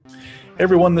Hey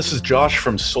everyone, this is Josh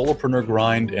from Solopreneur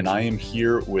Grind, and I am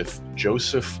here with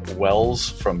Joseph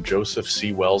Wells from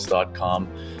josephcwells.com.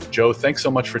 Joe, thanks so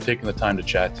much for taking the time to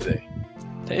chat today.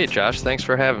 Hey Josh, thanks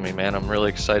for having me, man. I'm really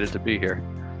excited to be here.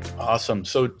 Awesome.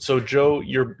 So Joe,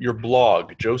 your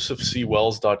blog,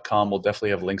 josephcwells.com, we'll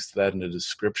definitely have links to that in the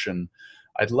description.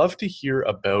 I'd love to hear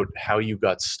about how you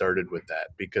got started with that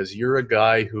because you're a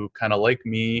guy who kind of like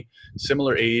me,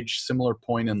 similar age, similar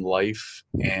point in life,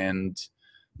 and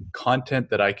content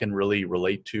that I can really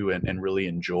relate to and really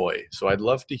enjoy. So I'd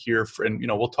love to hear, and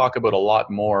we'll talk about a lot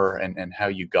more and how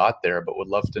you got there, but would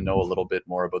love to know a little bit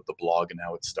more about the blog and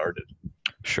how it started.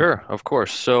 Sure, of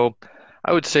course. So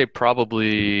I would say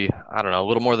probably, I don't know, a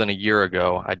little more than a year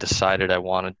ago, I decided I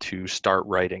wanted to start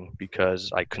writing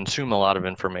because I consume a lot of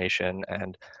information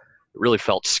and it really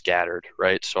felt scattered,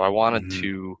 right? So I wanted Hmm.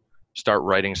 to start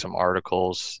writing some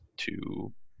articles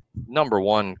to, number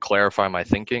one, clarify my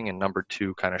thinking, and number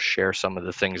two, kind of share some of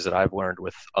the things that I've learned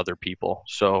with other people.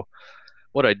 So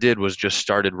what I did was just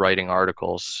started writing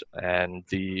articles, and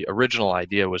the original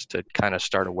idea was to kind of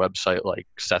start a website like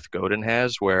Seth Godin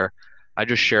has, where I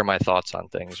just share my thoughts on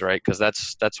things, right? Because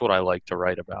that's what I like to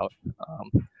write about.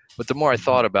 But the more I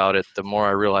thought about it, the more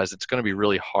I realized it's going to be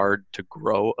really hard to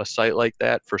grow a site like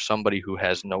that for somebody who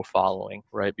has no following,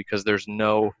 right? Because there's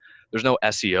no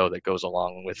SEO that goes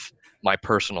along with my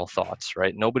personal thoughts,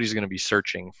 right? Nobody's going to be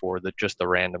searching for just the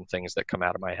random things that come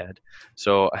out of my head.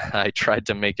 So I tried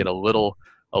to make it a little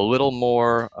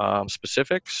more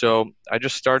specific. So I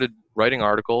just started writing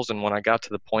articles, and when I got to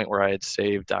the point where I had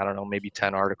saved, I don't know, maybe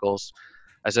 10 articles,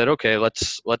 I said, okay,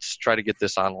 let's try to get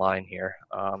this online here.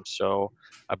 So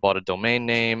I bought a domain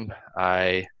name.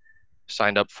 I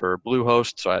signed up for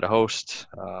Bluehost, so I had a host.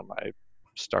 I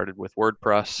started with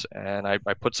WordPress, and I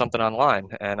put something online,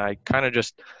 and I kind of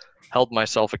just held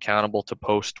myself accountable to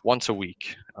post once a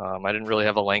week. I didn't really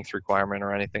have a length requirement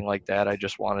or anything like that. I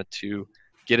just wanted to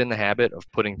get in the habit of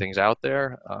putting things out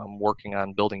there, working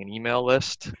on building an email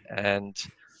list, and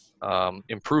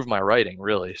improve my writing,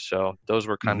 really. So those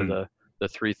were kind of Hmm. the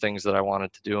three things that I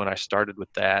wanted to do, and I started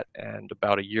with that. And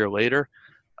about a year later,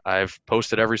 I've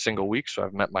posted every single week, so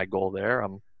I've met my goal there.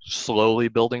 I'm slowly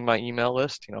building my email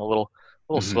list, a little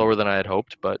Hmm. slower than I had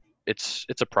hoped, but it's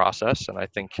a process, and I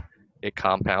think it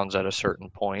compounds at a certain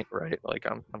point, right? Like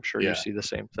I'm sure you Yeah, see the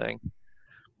same thing.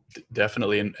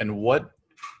 definitely. And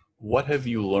what have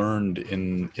you learned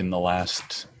in the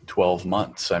last 12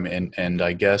 months? I mean, and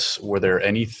I guess, were there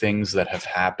any things that have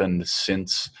happened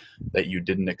since that you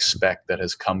didn't expect that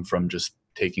has come from just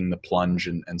taking the plunge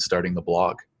and starting the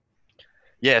blog?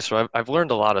 Yeah, so I've learned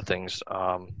a lot of things.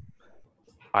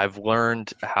 I've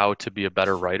learned how to be a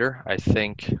better writer. I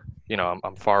think,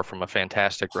 I'm far from a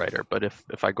fantastic writer, but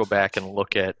if I go back and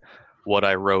look at what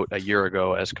I wrote a year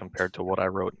ago as compared to what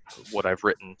I've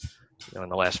written, in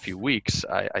the last few weeks,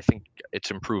 I think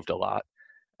it's improved a lot.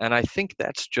 And I think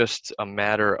that's just a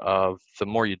matter of the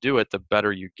more you do it, the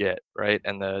better you get, right?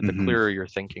 And the Hmm. clearer your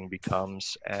thinking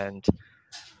becomes. And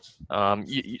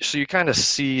so you kind of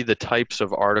see the types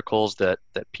of articles that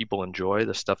people enjoy,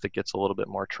 the stuff that gets a little bit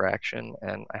more traction.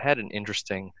 And I had an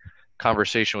interesting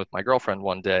conversation with my girlfriend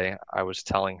one day. I was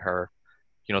telling her,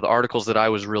 the articles that I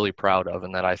was really proud of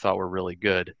and that I thought were really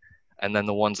good, and then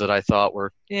the ones that I thought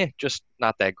were, just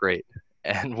not that great.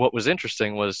 And what was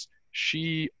interesting was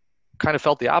she kind of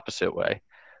felt the opposite way.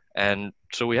 And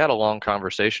so we had a long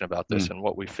conversation about this, Mm. and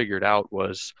what we figured out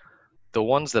was the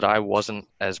ones that I wasn't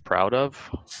as proud of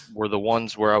were the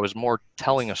ones where I was more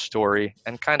telling a story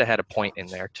and kind of had a point in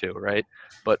there too, right?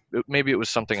 But maybe it was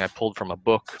something I pulled from a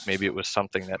book, maybe it was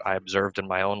something that I observed in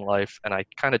my own life, and I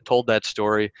kind of told that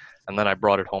story and then I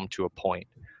brought it home to a point.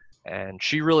 And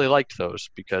she really liked those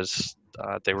because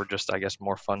they were just, I guess,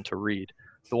 more fun to read.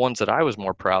 The ones that I was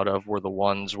more proud of were the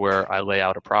ones where I lay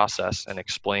out a process and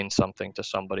explain something to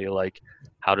somebody, like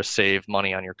how to save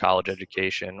money on your college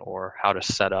education, or how to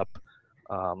set up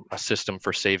a system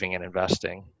for saving and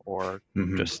investing, or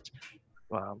Hmm. just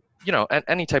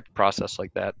any type of process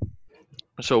like that.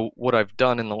 So what I've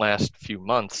done in the last few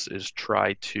months is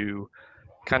try to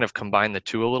kind of combine the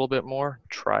two a little bit more,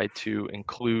 try to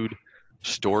include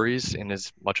stories in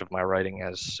as much of my writing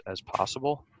as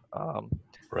possible.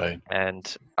 Right.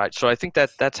 So I think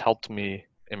that that's helped me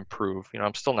improve.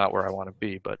 I'm still not where I want to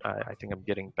be, but I think I'm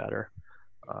getting better.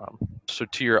 Um, so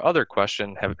to your other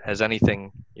question, has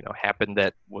anything happened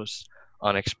that was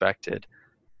unexpected?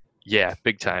 Yeah,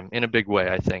 big time, in a big way,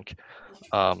 I think.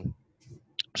 Um,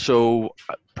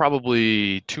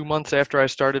 Probably 2 months after I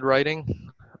started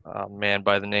writing, a man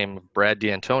by the name of Brad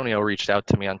D'Antonio reached out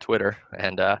to me on Twitter,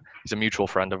 and he's a mutual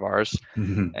friend of ours.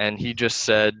 Hmm. And he just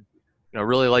said,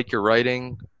 really like your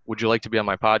writing. would you like to be on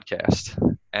my podcast?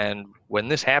 And when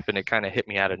this happened, it kind of hit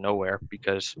me out of nowhere,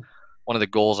 because one of the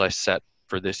goals I set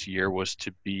for this year was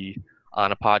to be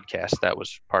on a podcast. That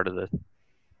was part of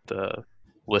the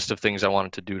list of things I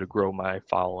wanted to do to grow my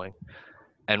following.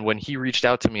 And when he reached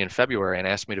out to me in February and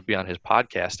asked me to be on his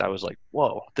podcast, I was like,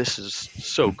 whoa, this is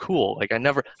so cool. Like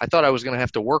I thought I was going to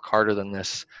have to work harder than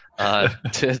this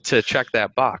to check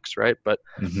that box, right? But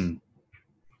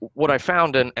what I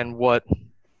found, and what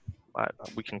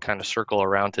we can kind of circle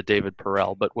around to David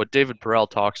Perell, but what David Perell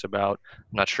talks about,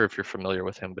 I'm not sure if you're familiar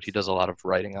with him, but he does a lot of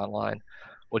writing online.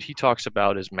 What he talks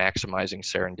about is maximizing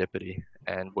serendipity.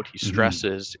 And what he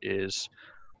stresses is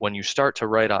when you start to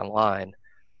write online,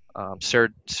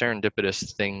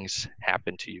 serendipitous things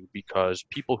happen to you, because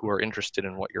people who are interested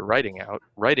in what you're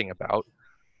writing about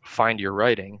find your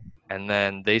writing, and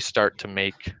then they start to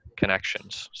make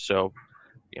connections. So,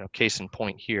 case in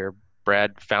point here,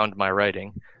 Brad found my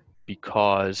writing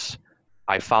because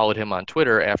I followed him on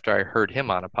Twitter after I heard him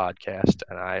on a podcast,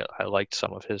 and I liked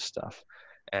some of his stuff,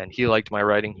 and he liked my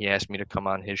writing. He asked me to come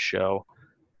on his show,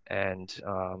 and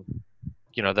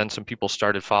then some people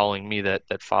started following me that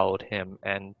followed him,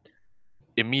 and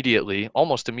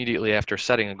almost immediately after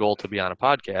setting a goal to be on a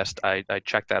podcast, I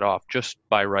checked that off just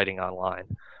by writing online.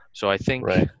 So I think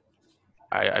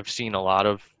I've seen a lot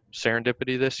of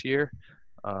serendipity this year.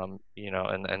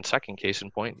 And second case in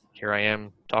point, here I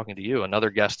am talking to you, another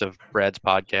guest of Brad's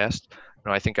podcast.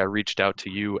 I think I reached out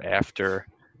to you after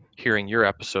hearing your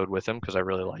episode with him because I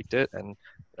really liked it, and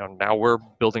now we're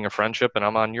building a friendship, and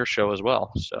I'm on your show as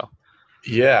well. So.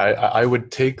 Yeah, I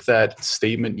would take that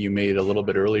statement you made a little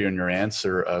bit earlier in your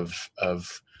answer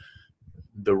of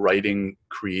the writing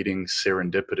creating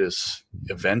serendipitous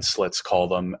events, let's call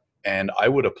them, and I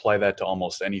would apply that to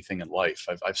almost anything in life.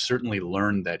 I've certainly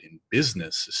learned that in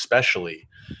business, especially,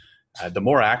 the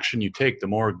more action you take, the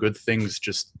more good things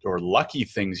or lucky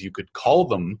things you could call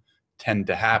them tend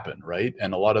to happen, right?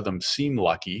 And a lot of them seem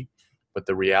lucky, but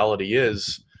the reality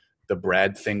is, the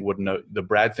Brad thing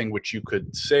which you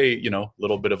could say, a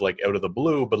little bit of like out of the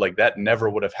blue, but like that never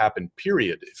would have happened,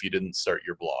 period, if you didn't start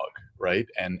your blog, right?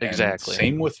 And Exactly. And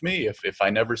same with me. If I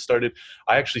never started,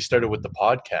 I actually started with the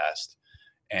podcast,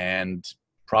 and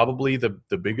probably the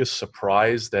biggest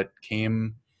surprise that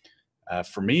came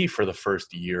for me for the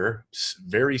first year,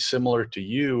 very similar to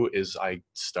you, is I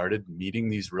started meeting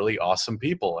these really awesome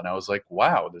people, and I was like,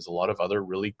 wow, there's a lot of other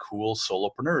really cool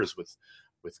solopreneurs with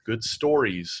good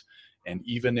stories. And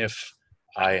even if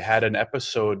I had an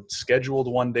episode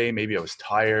scheduled one day, maybe I was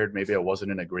tired, maybe I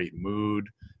wasn't in a great mood,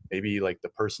 maybe like the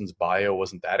person's bio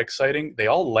wasn't that exciting, they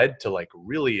all led to like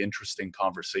really interesting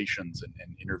conversations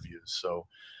and interviews. So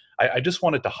I just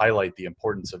wanted to highlight the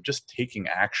importance of just taking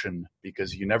action,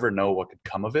 because you never know what could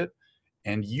come of it.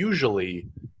 And usually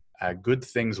good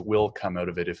things will come out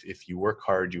of it if you work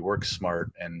hard, you work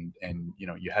smart, and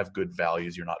you have good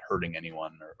values, you're not hurting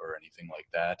anyone or anything like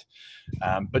that.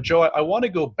 But Joe, I want to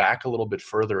go back a little bit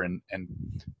further and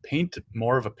paint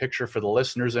more of a picture for the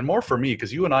listeners, and more for me,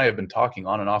 because you and I have been talking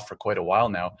on and off for quite a while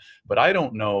now, but I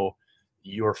don't know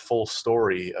your full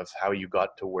story of how you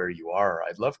got to where you are.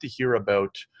 I'd love to hear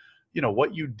about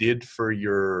what you did for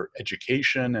your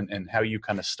education and how you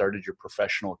kind of started your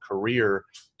professional career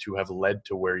to have led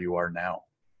to where you are now.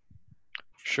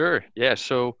 Sure. Yeah.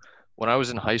 So when I was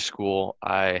in high school,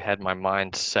 I had my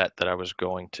mind set that I was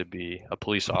going to be a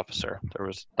police officer. There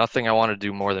was nothing I wanted to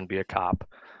do more than be a cop.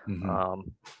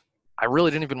 I really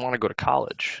didn't even want to go to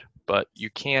college, but you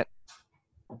can't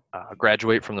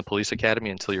graduate from the police academy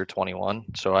until you're 21.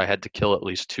 So I had to kill at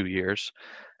least 2 years.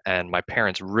 And my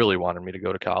parents really wanted me to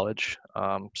go to college.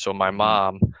 So my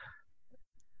mom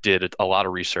did a lot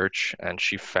of research, and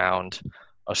she found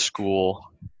a school,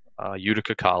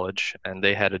 Utica College, and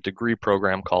they had a degree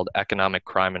program called Economic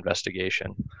Crime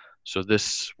Investigation. So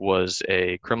this was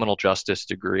a criminal justice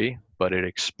degree, but it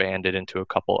expanded into a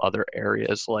couple other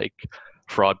areas like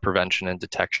fraud prevention and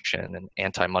detection and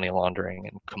anti-money laundering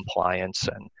and compliance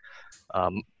and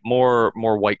more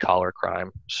white collar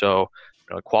crime. So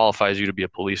it qualifies you to be a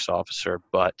police officer,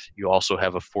 but you also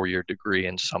have a 4-year degree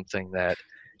in something that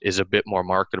is a bit more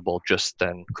marketable just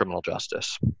than criminal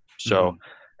justice. So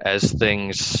as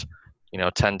things,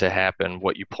 tend to happen,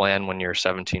 what you plan when you're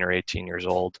 17 or 18 years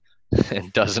old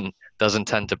and doesn't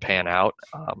tend to pan out.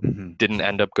 Didn't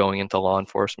end up going into law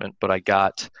enforcement, but I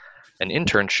got an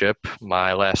internship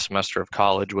my last semester of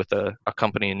college with a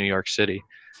company in New York City.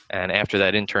 And after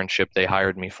that internship, they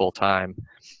hired me full time.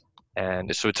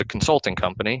 And so it's a consulting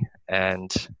company,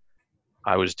 and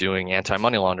I was doing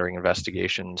anti-money laundering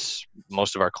investigations.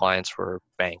 Most of our clients were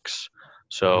banks.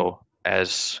 So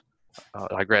as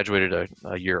I graduated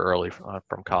a year early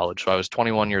from college. So I was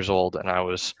 21 years old, and I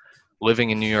was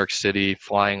living in New York City,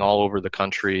 flying all over the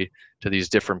country to these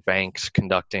different banks,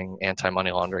 conducting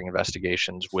anti-money laundering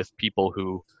investigations with people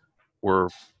who were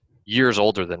years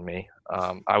older than me.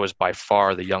 I was by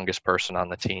far the youngest person on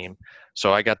the team.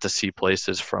 So I got to see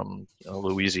places from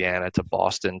Louisiana to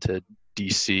Boston to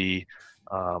DC.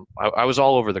 I was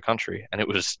all over the country, and it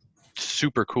was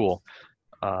super cool.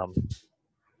 Um,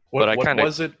 but I What kind of,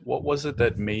 was it? What was it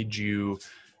that made you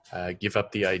give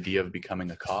up the idea of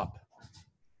becoming a cop?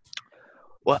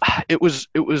 well, it was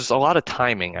a lot of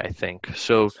timing, I think.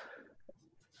 So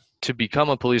to become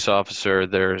a police officer,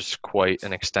 there's quite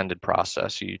an extended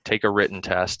process. You take a written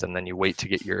test and then you wait to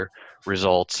get your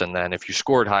results. And then if you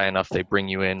scored high enough, they bring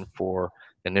you in for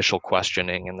initial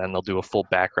questioning, and then they'll do a full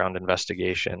background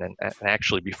investigation. And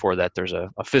actually, before that, there's a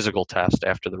physical test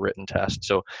after the written test.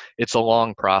 So it's a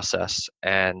long process.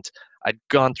 And I'd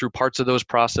gone through parts of those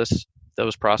processes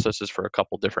for a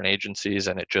couple different agencies,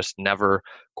 and it just never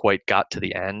quite got to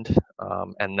the end.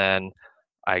 And then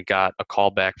I got a call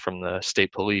back from the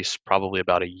state police probably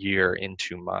about a year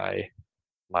into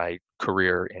my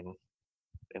career in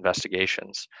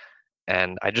investigations.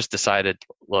 And I just decided,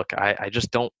 look, I just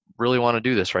don't really want to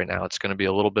do this right now. It's going to be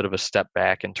a little bit of a step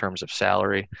back in terms of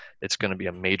salary. It's going to be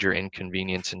a major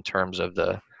inconvenience in terms of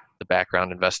the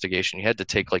background investigation. You had to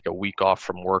take like a week off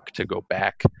from work to go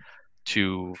back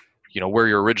to, where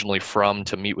you're originally from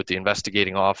to meet with the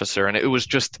investigating officer. And it was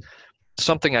just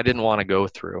something I didn't want to go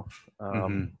through.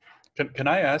 Hmm. Can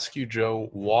I ask you, Joe,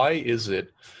 why is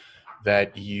it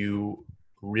that you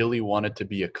really wanted to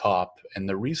be a cop? And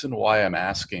the reason why I'm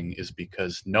asking is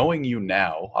because knowing you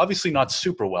now, obviously not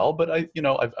super well, but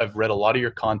I've read a lot of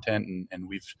your content, and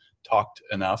we've talked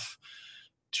enough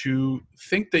to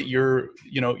think that you're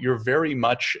very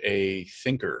much a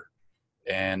thinker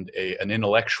and an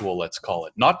intellectual, let's call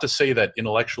it. Not to say that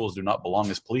intellectuals do not belong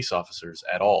as police officers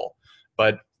at all,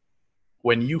 but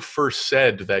when you first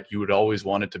said that you had always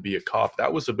wanted to be a cop,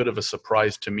 that was a bit of a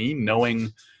surprise to me,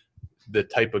 knowing the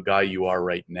type of guy you are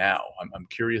right now. I'm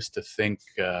curious to think,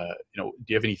 do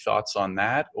you have any thoughts on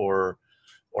that, or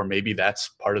maybe that's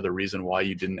part of the reason why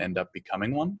you didn't end up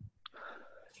becoming one?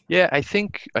 Yeah, I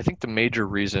think the major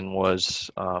reason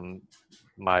was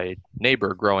my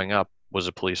neighbor growing up was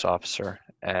a police officer,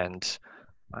 and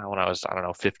when I was, I don't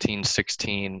know, 15,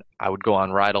 16, I would go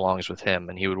on ride-alongs with him,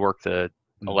 and he would work the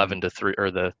Hmm. 11 to 3 or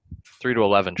the 3 to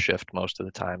 11 shift most of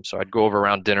the time. So I'd go over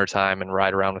around dinner time and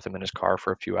ride around with him in his car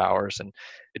for a few hours, and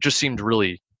it just seemed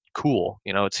really cool.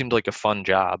 It seemed like a fun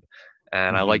job,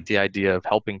 and I Hmm. liked the idea of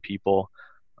helping people.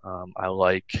 I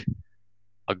like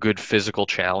a good physical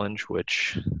challenge,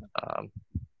 which um,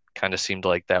 kind of seemed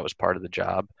like that was part of the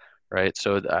job, right?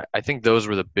 So I think those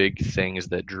were the big things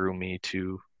that drew me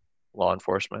to law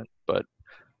enforcement. But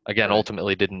again, Right.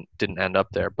 ultimately didn't end up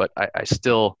there. But I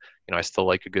still, I still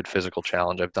like a good physical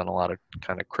challenge. I've done a lot of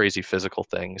kind of crazy physical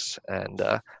things, and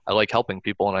I like helping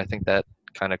people, and I think that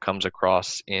kind of comes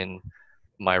across in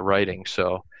my writing.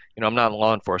 So I'm not in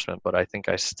law enforcement, but I think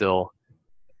I still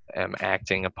am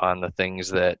acting upon the things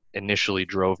that initially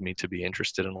drove me to be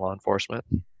interested in law enforcement.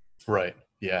 Right.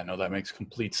 Yeah, no, that makes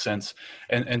complete sense.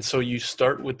 And so you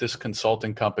start with this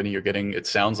consulting company, you're getting, it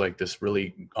sounds like, this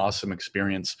really awesome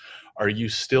experience. Are you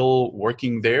still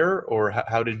working there, or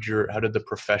how did the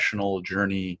professional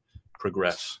journey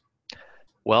progress?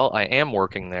 Well, I am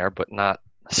working there, but not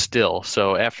still.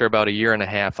 So after about a year and a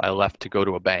half, I left to go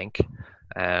to a bank,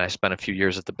 and I spent a few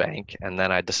years at the bank, and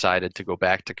then I decided to go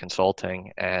back to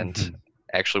consulting and Hmm.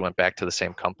 actually went back to the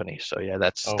same company. So yeah,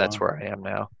 that's Oh, that's wow. where I am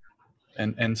now.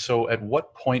 And so at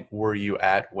what point were you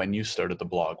at when you started the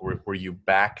blog? Were you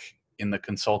back in the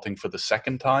consulting for the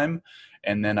second time?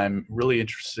 And then I'm really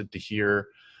interested to hear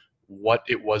what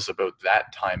it was about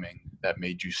that timing that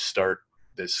made you start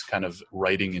this kind of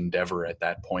writing endeavor at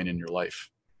that point in your life.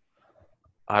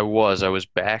 I was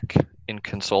back in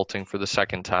consulting for the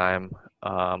second time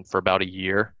for about a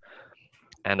year,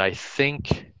 and I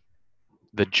think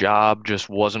the job just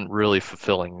wasn't really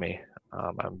fulfilling me.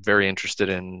 I'm very interested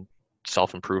in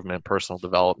self improvement, personal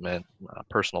development,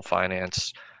 personal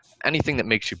finance, anything that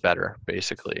makes you better,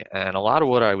 basically. And a lot of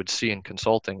what I would see in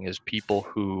consulting is people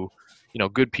who,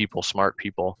 good people, smart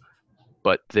people,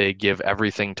 but they give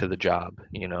everything to the job.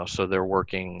 So they're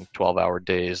working 12-hour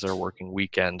days, they're working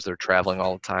weekends, they're traveling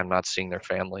all the time, not seeing their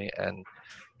family. And,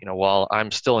 while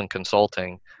I'm still in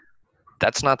consulting,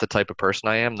 that's not the type of person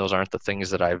I am. Those aren't the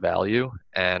things that I value.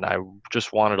 And I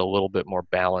just wanted a little bit more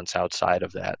balance outside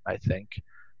of that, I think.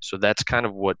 So that's kind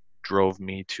of what drove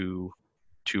me to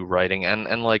writing.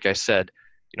 And like I said,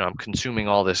 I'm consuming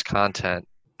all this content,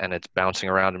 and it's bouncing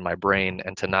around in my brain,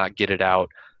 and to not get it out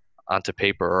onto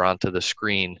paper or onto the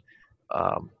screen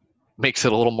makes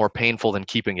it a little more painful than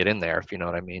keeping it in there, if you know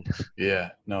what I mean. Yeah,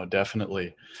 no,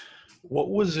 definitely. What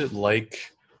was it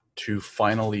like to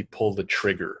finally pull the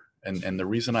trigger? And the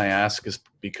reason I ask is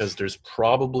because there's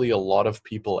probably a lot of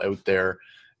people out there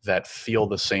that feel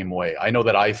the same way. I know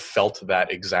that I felt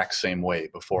that exact same way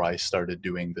before I started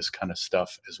doing this kind of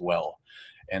stuff as well.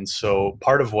 And so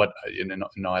part of what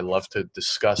I love to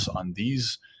discuss on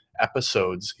these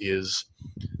episodes is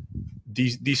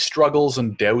these struggles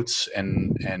and doubts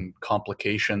and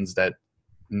complications that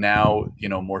now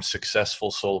more successful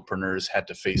solopreneurs had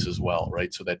to face as well,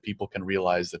 right? So that people can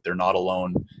realize that they're not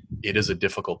alone. It is a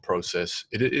difficult process.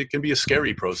 It can be a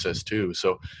scary process too.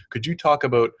 So could you talk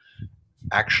about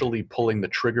actually pulling the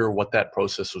trigger, what that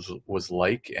process was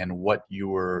like, and what you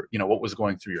were, what was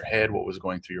going through your head, what was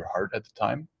going through your heart at the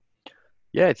time?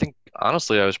 Yeah, I think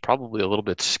honestly, I was probably a little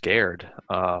bit scared.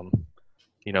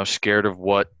 Scared of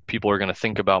what people are going to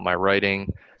think about my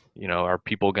writing. Are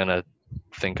people going to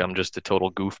think I'm just a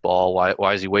total goofball?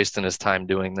 Why is he wasting his time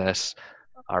doing this?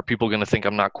 Are people going to think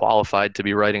I'm not qualified to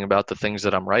be writing about the things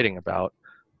that I'm writing about?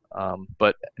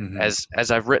 But Mm-hmm.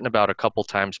 as I've written about a couple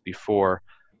times before,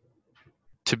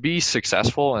 to be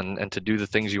successful and to do the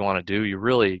things you want to do, you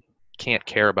really can't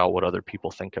care about what other people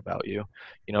think about you.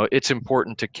 It's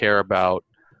important to care about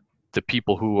the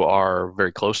people who are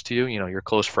very close to you, your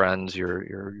close friends,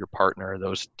 your partner,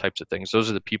 those types of things. Those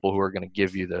are the people who are going to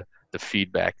give you the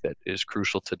feedback that is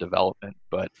crucial to development.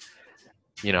 But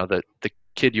the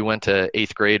kid you went to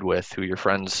 8th grade with, who you're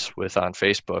friends with on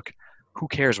Facebook, who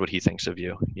cares what he thinks of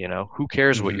you? Who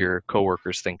cares what Mm-hmm. your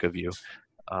coworkers think of you?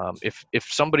 If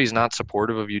somebody's not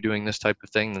supportive of you doing this type of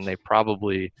thing, then they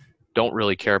probably don't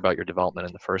really care about your development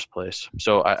in the first place.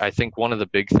 So I think one of the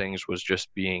big things was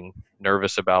just being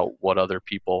nervous about what other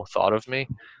people thought of me.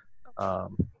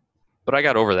 But I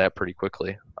got over that pretty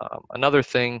quickly. Another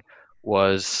thing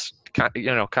was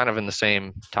kind of in the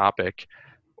same topic.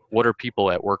 What are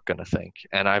people at work going to think?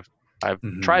 And I've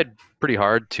Mm-hmm. tried pretty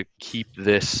hard to keep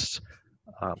this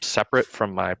separate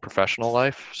from my professional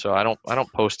life. So I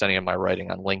don't post any of my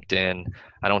writing on LinkedIn.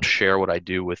 I don't share what I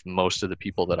do with most of the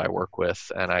people that I work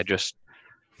with, and I just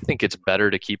think it's better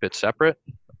to keep it separate.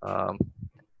 Um,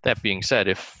 that being said,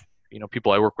 if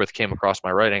people I work with came across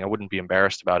my writing, I wouldn't be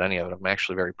embarrassed about any of it. I'm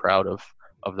actually very proud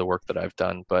of the work that I've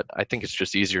done, but I think it's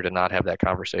just easier to not have that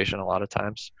conversation a lot of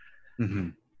times. Mm-hmm.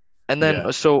 And then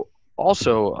Yeah. so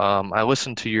also I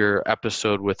listened to your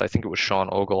episode with, I think it was Sean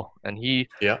Ogle, and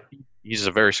Yeah. he's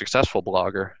a very successful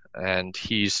blogger, and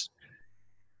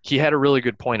he had a really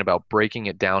good point about breaking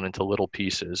it down into little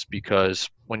pieces, because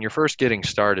when you're first getting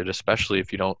started, especially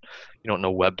if you don't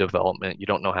know web development, you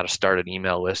don't know how to start an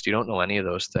email list, you don't know any of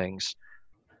those things,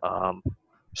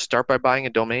 start by buying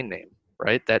a domain name,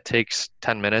 right? That takes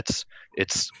 10 minutes.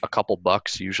 It's a couple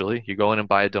bucks usually. You go in and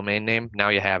buy a domain name, now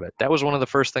you have it. That was one of the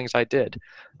first things I did.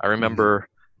 I Mm-hmm. remember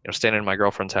standing in my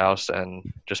girlfriend's house and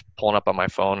just pulling up on my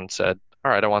phone and said, all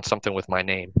right, I want something with my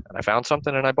name. And I found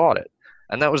something and I bought it.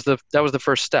 And that was the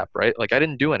first step, right? Like, I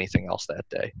didn't do anything else that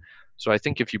day. So I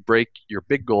think if you break your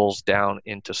big goals down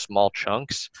into small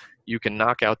chunks, you can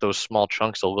knock out those small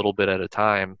chunks a little bit at a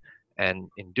time. And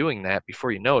in doing that,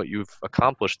 before you know it, you've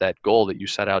accomplished that goal that you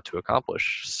set out to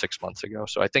accomplish 6 months ago.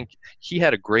 So I think he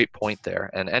had a great point there.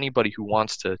 And anybody who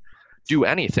wants to do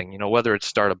anything, whether it's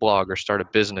start a blog or start a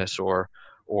business or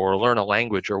learn a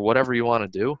language or whatever you want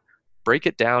to do, break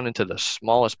it down into the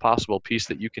smallest possible piece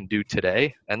that you can do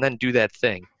today, and then do that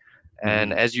thing.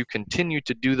 And Mm-hmm. as you continue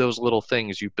to do those little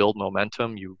things, you build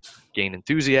momentum, you gain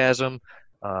enthusiasm,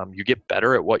 you get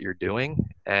better at what you're doing.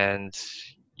 And,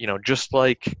 just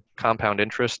like compound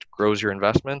interest grows your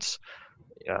investments,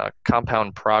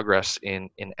 compound progress in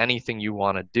anything you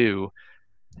want to do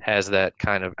has that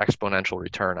kind of exponential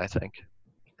return, I think.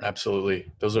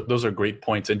 Absolutely. Those are great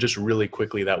points. And just really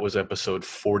quickly, that was episode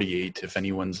 48. If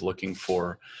anyone's looking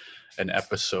for an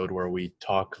episode where we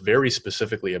talk very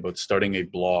specifically about starting a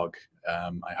blog,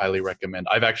 I highly recommend.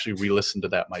 I've actually re-listened to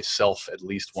that myself at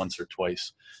least once or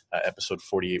twice, episode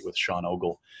 48 with Sean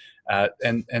Ogle.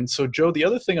 And so, Joe, the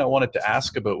other thing I wanted to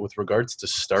ask about with regards to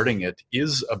starting it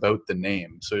is about the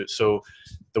name. So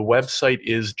the website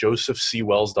is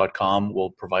josephcwells.com.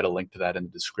 We'll provide a link to that in the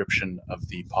description of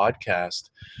the podcast,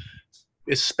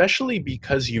 especially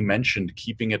because you mentioned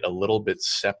keeping it a little bit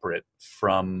separate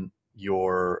from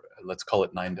your, let's call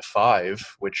it 9 to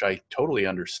 5, which I totally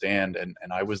understand. And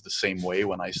I was the same way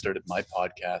when I started my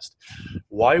podcast.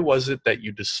 Why was it that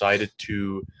you decided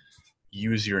to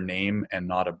use your name and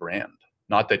not a brand?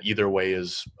 Not that either way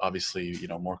is obviously,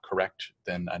 more correct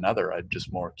than another. I'm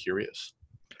just more curious.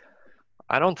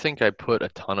 I don't think I put a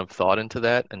ton of thought into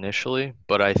that initially,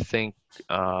 but I think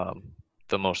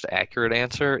the most accurate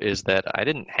answer is that I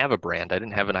didn't have a brand. I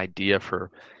didn't have an idea for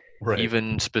Right.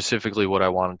 even specifically what I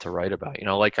wanted to write about.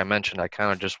 Like I mentioned, I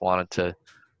kind of just wanted to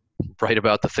write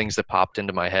about the things that popped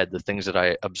into my head, the things that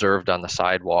I observed on the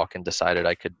sidewalk and decided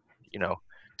I could, you know,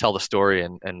 tell the story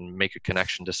and make a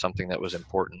connection to something that was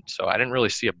important. So I didn't really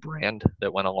see a brand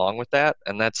that went along with that.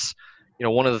 And that's,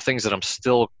 one of the things that I'm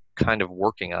still kind of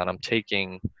working on. I'm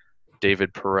taking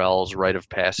David Perel's Rite of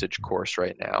Passage course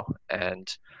right now. And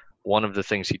one of the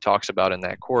things he talks about in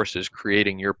that course is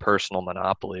creating your personal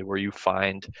monopoly, where you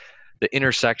find the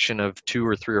intersection of two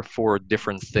or three or four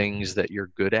different things that you're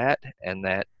good at and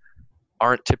that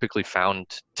aren't typically found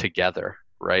together,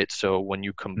 right? So when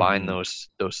you combine Hmm.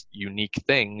 those unique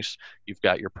things, you've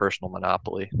got your personal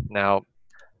monopoly. Now,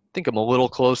 I think I'm a little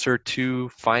closer to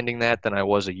finding that than I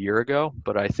was a year ago,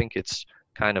 but I think it's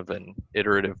kind of an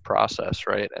iterative process,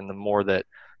 right? And the more that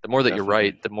you Definitely.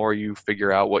 write, the more you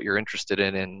figure out what you're interested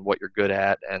in and what you're good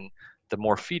at, and the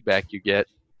more feedback you get,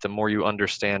 the more you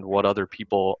understand what other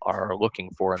people are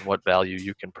looking for and what value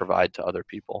you can provide to other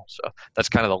people. So that's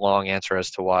kind of the long answer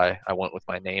as to why I went with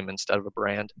my name instead of a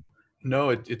brand. No,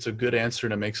 it's a good answer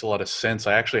and it makes a lot of sense.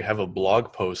 I actually have a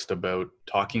blog post about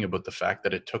talking about the fact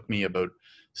that it took me about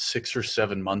 6 or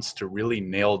 7 months to really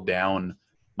nail down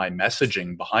my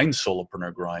messaging behind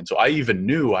Solopreneur Grind. So I even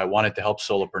knew I wanted to help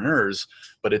solopreneurs,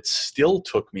 but it still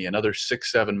took me another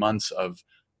 6, 7 months of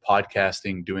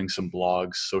podcasting, doing some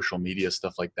blogs, social media,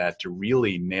 stuff like that to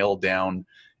really nail down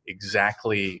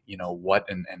exactly, what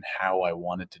and how I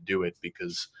wanted to do it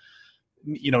because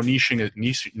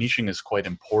niching is quite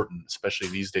important, especially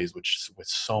these days, which with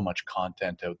so much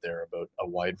content out there about a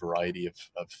wide variety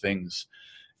of things.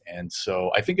 And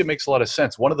so I think it makes a lot of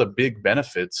sense. One of the big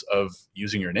benefits of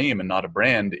using your name and not a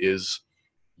brand is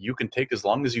you can take as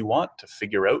long as you want to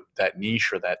figure out that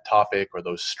niche or that topic or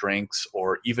those strengths,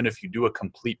 or even if you do a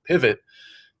complete pivot,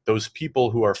 those people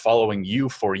who are following you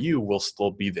for you will still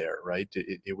be there, right?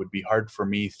 It would be hard for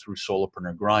me through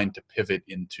Solopreneur Grind to pivot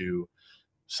into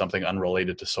something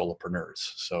unrelated to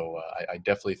solopreneurs. So I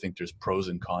definitely think there's pros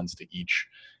and cons to each,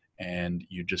 and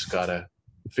you just gotta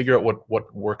figure out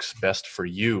what works best for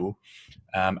you.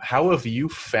 How have you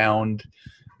found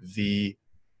the,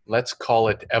 let's call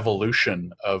it,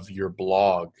 evolution of your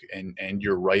blog and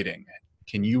your writing?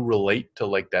 Can you relate to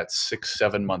like that 6,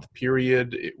 7 month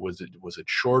period? Was it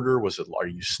shorter? Are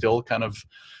you still kind of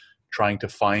trying to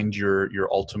find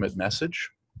your ultimate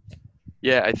message?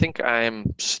 Yeah, I think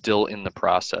I'm still in the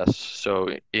process.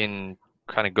 So in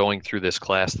kind of going through this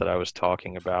class that I was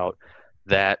talking about,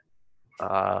 that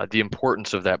the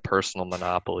importance of that personal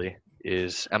monopoly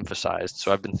is emphasized.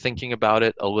 So I've been thinking about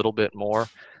it a little bit more,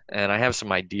 and I have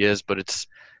some ideas, but it's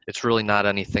really not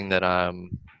anything that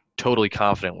I'm totally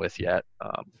confident with yet.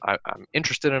 I'm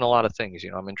interested in a lot of things.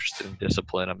 I'm interested in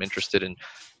discipline. I'm interested in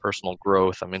personal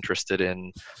growth. I'm interested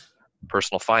in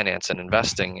personal finance and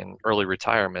investing and early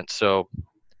retirement. So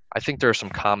I think there are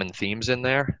some common themes in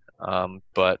there,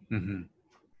 but Hmm.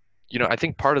 I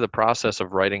think part of the process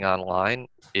of writing online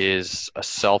is a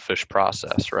selfish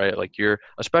process, right? Like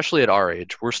especially at our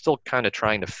age, we're still kind of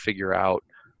trying to figure out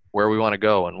where we want to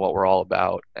go and what we're all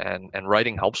about. And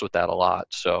writing helps with that a lot.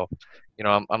 So,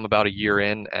 I'm about a year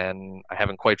in and I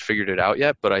haven't quite figured it out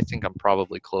yet, but I think I'm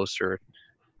probably closer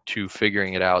to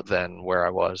figuring it out than where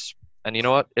I was. And you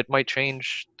know what? It might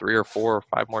change 3 or 4 or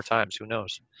 5 more times. Who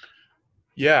knows?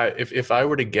 Yeah, if I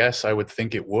were to guess, I would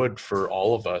think it would for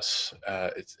all of us.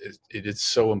 It is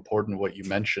so important what you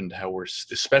mentioned, how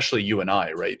especially you and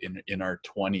I, right, in our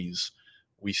 20s,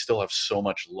 we still have so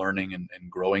much learning and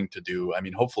growing to do. I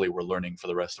mean, hopefully we're learning for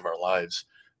the rest of our lives.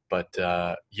 But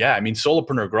yeah, I mean,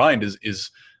 Solopreneur Grind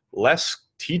is less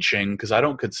teaching because I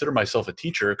don't consider myself a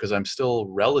teacher because I'm still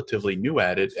relatively new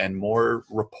at it, and more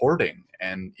reporting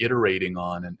and iterating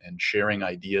on and sharing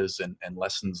ideas and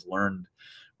lessons learned,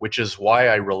 which is why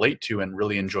I relate to and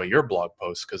really enjoy your blog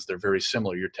posts because they're very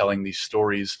similar. You're telling these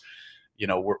stories.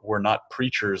 We're not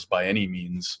preachers by any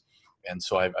means. And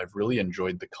so I've really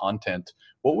enjoyed the content.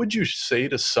 What would you say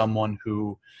to someone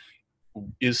who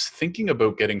is thinking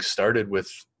about getting started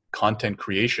with content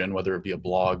creation, whether it be a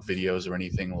blog, videos, or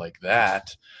anything like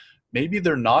that? Maybe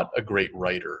they're not a great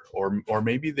writer, or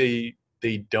maybe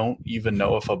they don't even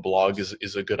know if a blog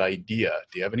is a good idea.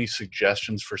 Do you have any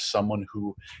suggestions for someone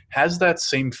who has that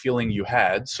same feeling you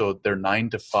had? So their 9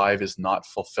 to 5 is not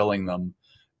fulfilling them,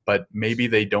 but maybe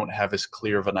they don't have as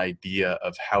clear of an idea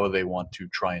of how they want to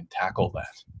try and tackle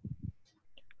that.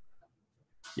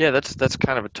 Yeah, that's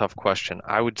kind of a tough question.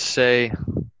 I would say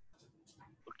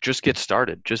just get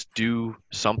started. Just do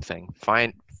something.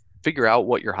 figure out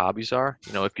what your hobbies are.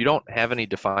 If you don't have any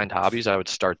defined hobbies, I would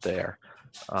start there.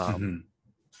 Hmm.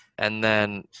 And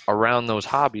then around those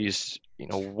hobbies,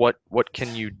 what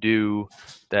can you do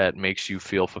that makes you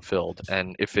feel fulfilled?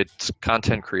 And if it's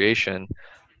content creation,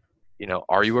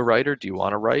 are you a writer? Do you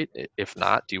want to write? If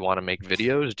not, do you want to make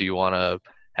videos? Do you want to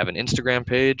have an Instagram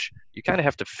page? You kind of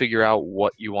have to figure out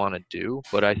what you want to do.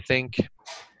 But I think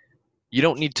you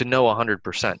don't need to know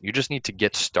 100%. You just need to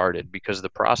get started, because the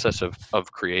process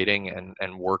of creating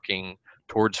and working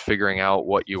towards figuring out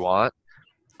what you want,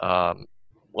 um,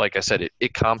 like I said,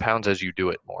 it compounds as you do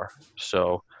it more.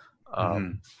 So Hmm.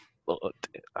 um,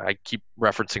 I keep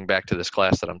referencing back to this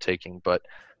class that I'm taking, but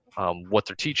what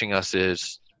they're teaching us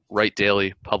is write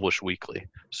daily, publish weekly.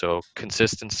 So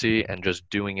consistency and just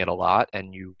doing it a lot,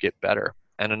 and you get better.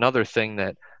 And another thing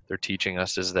that they're teaching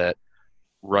us is that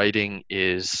writing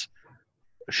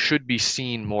should be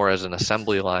seen more as an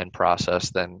assembly line process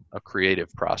than a creative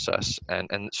process.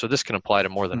 And so this can apply to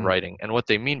more than writing. And what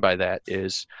they mean by that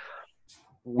is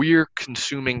we're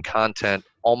consuming content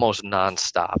almost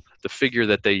nonstop. The figure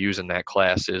that they use in that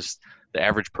class is the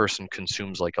average person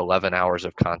consumes like 11 hours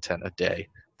of content a day.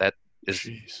 That is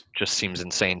Jeez. just seems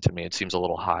insane to me. It seems a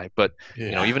little high, but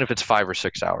Yeah. even if it's 5 or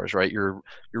 6 hours, right? You're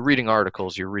reading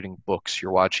articles, you're reading books,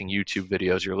 you're watching YouTube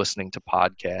videos, you're listening to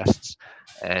podcasts,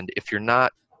 and if you're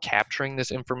not capturing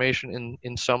this information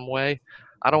in some way,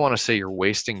 I don't want to say you're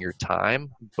wasting your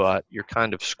time, but you're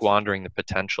kind of squandering the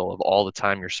potential of all the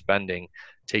time you're spending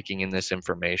taking in this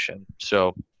information.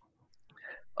 So,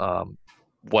 um,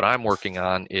 what I'm working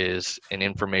on is an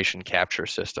information capture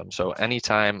system. So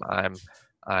anytime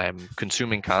I'm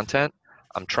consuming content,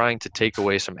 I'm trying to take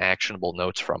away some actionable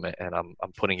notes from it, and I'm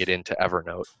putting it into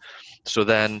Evernote. So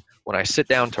then when I sit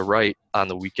down to write on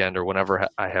the weekend or whenever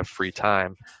I have free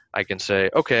time, I can say,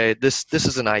 okay, this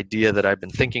is an idea that I've been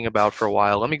thinking about for a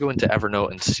while. Let me go into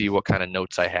Evernote and see what kind of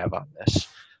notes I have on this.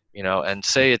 And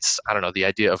say it's, I don't know, the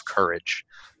idea of courage.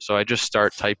 So I just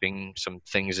start typing some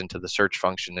things into the search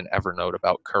function in Evernote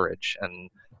about courage, and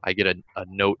I get a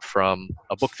note from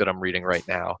a book that I'm reading right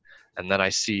now. And then I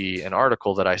see an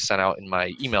article that I sent out in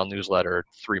my email newsletter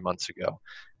 3 months ago.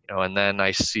 And then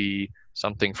I see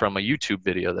something from a YouTube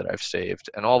video that I've saved.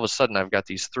 And all of a sudden, I've got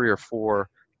these 3 or 4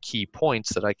 key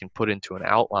points that I can put into an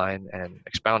outline and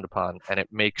expound upon. And it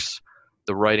makes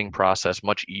the writing process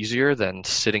much easier than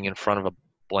sitting in front of a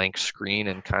blank screen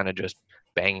and kind of just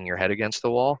banging your head against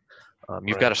the wall.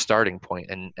 You've got a Right. starting point,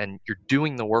 and you're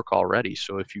doing the work already.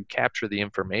 So if you capture the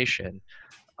information,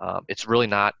 it's really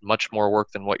not much more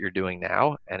work than what you're doing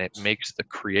now, and it makes the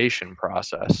creation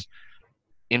process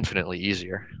infinitely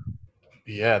easier.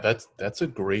 Yeah, that's a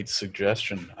great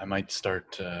suggestion. I might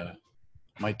start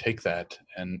might take that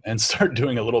and start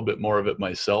doing a little bit more of it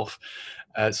myself.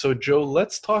 So Joe,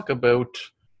 let's talk about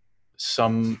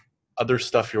some other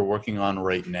stuff you're working on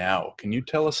right now. Can you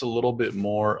tell us a little bit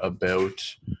more about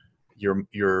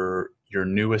your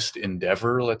newest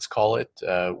endeavor, let's call it,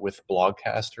 with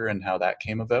Blogcaster and how that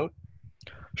came about?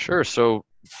 Sure. So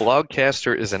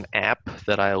Blogcaster is an app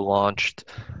that I launched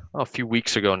a few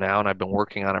weeks ago now, and I've been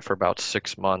working on it for about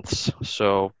 6 months.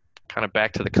 So kind of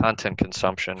back to the content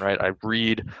consumption, right? I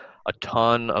read a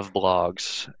ton of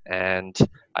blogs, and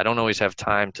I don't always have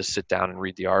time to sit down and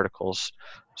read the articles.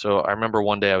 So I remember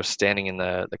one day I was standing in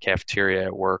the cafeteria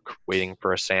at work waiting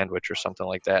for a sandwich or something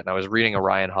like that, and I was reading a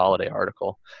Ryan Holiday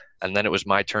article. And then it was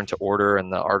my turn to order,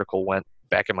 and the article went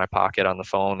back in my pocket on the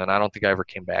phone, and I don't think I ever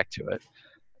came back to it.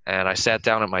 And I sat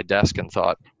down at my desk and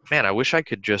thought, man, I wish I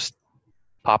could just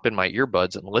pop in my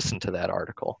earbuds and listen to that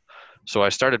article. So I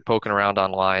started poking around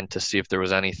online to see if there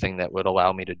was anything that would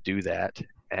allow me to do that.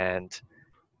 And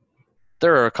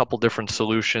there are a couple different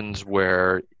solutions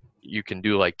where you can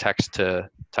do like text to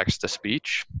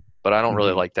speech, but I don't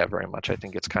really Hmm. like that very much. I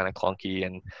think it's kind of clunky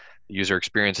and the user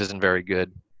experience isn't very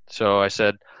good. So I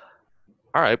said,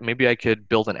 all right, maybe I could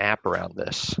build an app around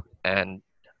this. And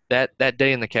that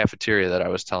day in the cafeteria that I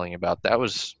was telling you about, that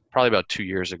was probably about 2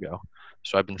 years ago.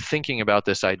 So I've been thinking about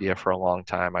this idea for a long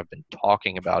time. I've been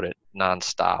talking about it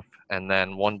nonstop. And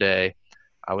then one day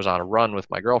I was on a run with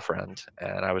my girlfriend,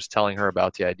 and I was telling her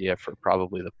about the idea for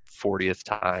probably the 40th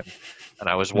time. And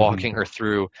I was Hmm. walking her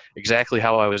through exactly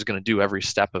how I was going to do every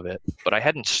step of it, but I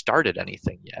hadn't started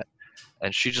anything yet.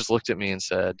 And she just looked at me and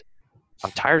said,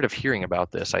 I'm tired of hearing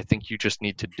about this. I think you just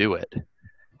need to do it.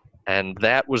 And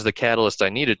that was the catalyst I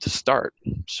needed to start.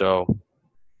 So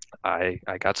I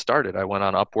got started. I went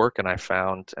on Upwork and I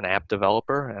found an app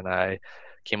developer, and I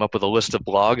came up with a list of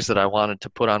blogs that I wanted to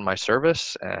put on my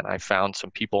service. And I found some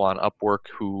people on Upwork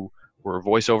who were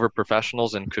voiceover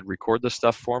professionals and could record the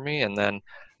stuff for me. And then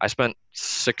I spent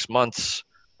 6 months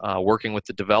working with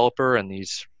the developer and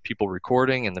these people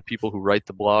recording and the people who write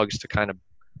the blogs to kind of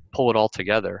pull it all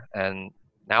together. And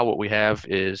now what we have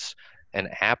is an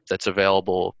app that's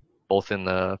available both in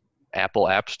the Apple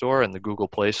App Store and the Google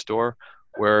Play Store,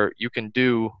 where you can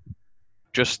do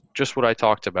just what I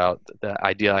talked about, the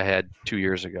idea I had 2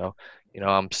 years ago.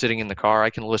 I'm sitting in the car, I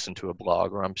can listen to a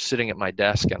blog, or I'm sitting at my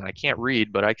desk and I can't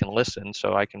read, but I can listen.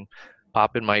 So I can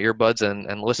pop in my earbuds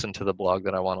and listen to the blog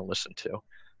that I want to listen to.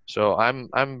 So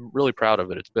I'm really proud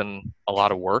of it. It's been a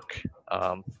lot of work,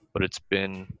 but it's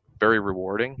been very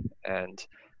rewarding, and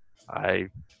I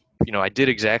did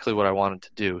exactly what I wanted to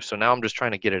do. So now I'm just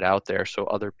trying to get it out there so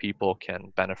other people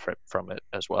can benefit from it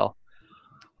as well.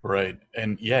 Right.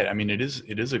 And yeah, I mean, it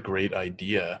is a great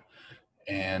idea,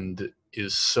 and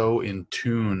is so in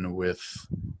tune with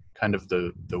kind of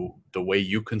the way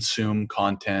you consume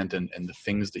content, and the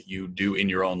things that you do in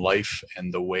your own life,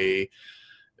 and the way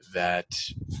that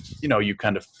you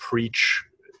kind of preach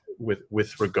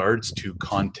with regards to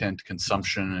content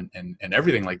consumption and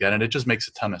everything like that. And it just makes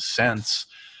a ton of sense.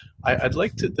 I'd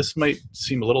like to, this might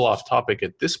seem a little off topic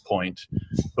at this point,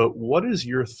 but what is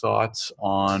your thoughts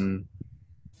on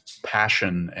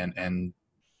passion and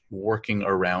working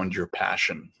around your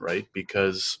passion, right?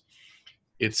 Because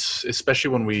it's,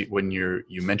 especially when you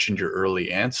mentioned your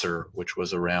early answer, which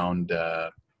was around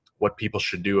what people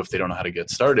should do if they don't know how to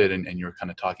get started, and you're kind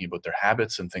of talking about their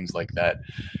habits and things like that.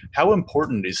 How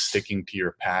important is sticking to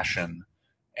your passion,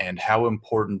 and how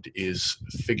important is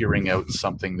figuring out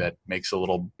something that makes a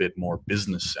little bit more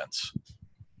business sense?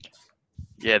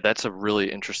 Yeah, that's a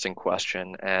really interesting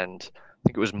question. And I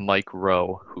think it was Mike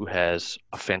Rowe who has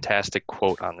a fantastic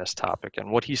quote on this topic.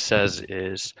 And what he says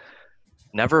is,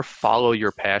 never follow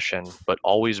your passion, but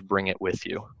always bring it with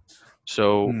you.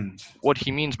 So what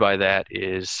he means by that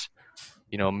is,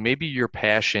 maybe your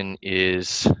passion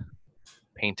is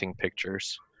painting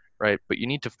pictures, right? But you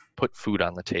need to put food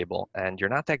on the table, and you're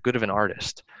not that good of an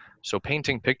artist. So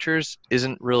painting pictures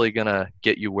isn't really going to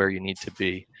get you where you need to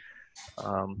be.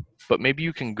 But maybe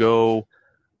you can go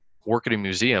work at a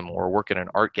museum or work at an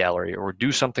art gallery or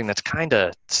do something that's kind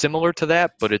of similar to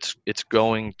that, but it's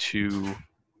going to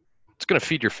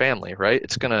feed your family, right?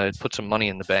 It's going to put some money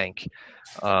in the bank.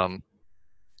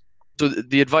 So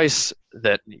the advice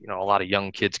that a lot of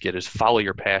young kids get is follow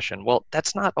your passion. Well,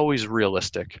 that's not always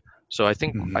realistic. So I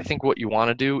think what you want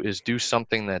to do is do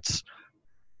something that's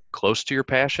close to your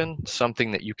passion,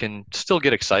 something that you can still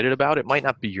get excited about. It might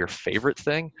not be your favorite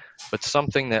thing, but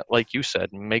something that, like you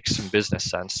said, makes some business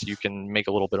sense. You can make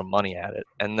a little bit of money at it.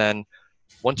 And then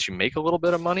once you make a little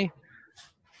bit of money,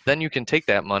 then you can take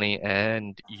that money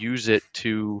and use it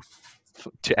to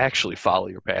actually follow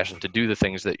your passion, to do the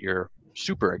things that you're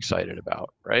super excited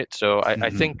about, right? So I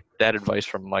think that advice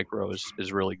from Mike Rowe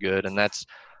is really good, and that's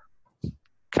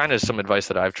kind of some advice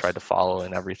that I've tried to follow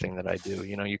in everything that I do.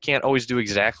 You can't always do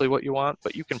exactly what you want,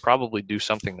 but you can probably do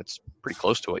something that's pretty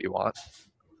close to what you want.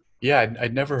 Yeah,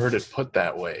 I'd never heard it put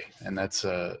that way, and that's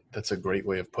a great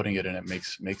way of putting it, and it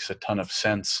makes a ton of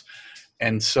sense.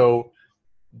 And so,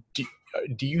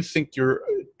 do you think you're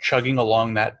chugging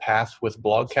along that path with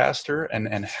Blogcaster,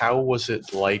 and how was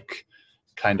it like,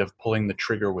 kind of pulling the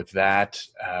trigger with that?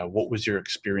 What was your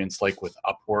experience like with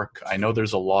Upwork? I know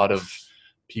there's a lot of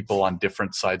people on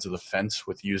different sides of the fence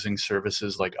with using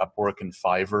services like Upwork and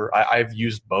Fiverr. I've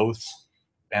used both,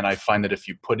 and I find that if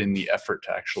you put in the effort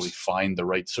to actually find the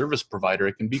right service provider,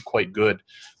 it can be quite good.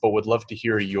 But would love to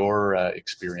hear your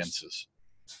experiences.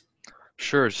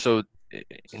 Sure. So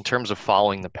in terms of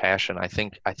following the passion, I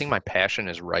think my passion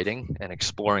is writing and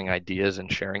exploring ideas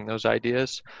and sharing those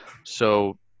ideas.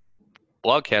 So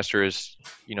Blogcaster is,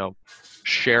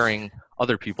 sharing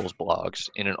other people's blogs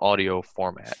in an audio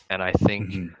format. And I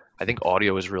think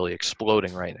audio is really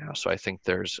exploding right now. So I think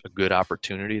there's a good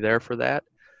opportunity there for that.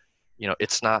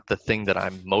 It's not the thing that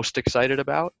I'm most excited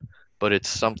about, but it's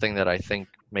something that I think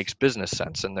makes business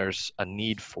sense and there's a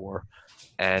need for,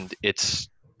 and it's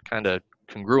kind of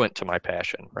congruent to my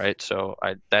passion, right? So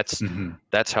that's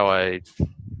how I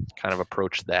kind of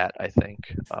approach that, I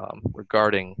think.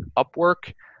 Regarding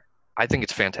Upwork, I think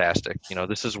it's fantastic.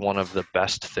 This is one of the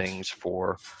best things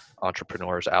for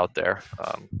entrepreneurs out there.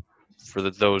 For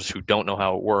those who don't know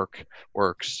how it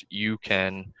works, you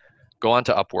can go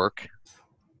onto Upwork,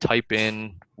 type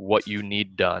in what you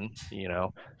need done.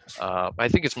 I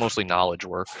think it's mostly knowledge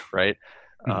work, right?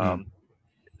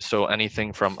 So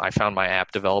anything from, I found my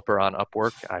app developer on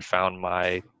Upwork. I found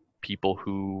my people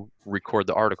who record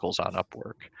the articles on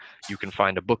Upwork. You can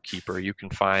find a bookkeeper. You can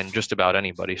find just about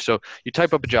anybody. So you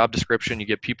type up a job description, you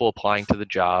get people applying to the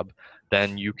job,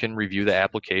 then you can review the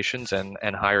applications and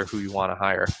hire who you want to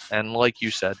hire. And like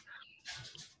you said,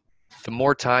 the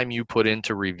more time you put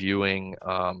into reviewing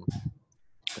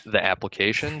the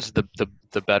applications,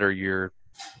 the better your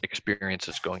experience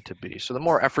is going to be. So the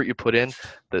more effort you put in,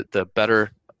 the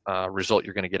better result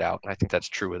you're going to get out. And I think that's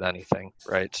true with anything,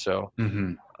 right? So,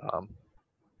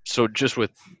 so just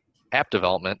with app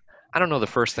development, I don't know the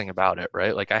first thing about it,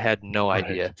 right? Like I had no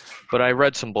idea, but I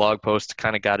read some blog posts,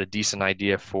 kind of got a decent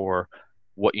idea for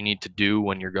what you need to do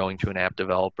when you're going to an app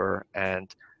developer.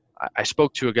 And I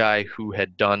spoke to a guy who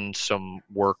had done some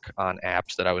work on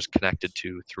apps that I was connected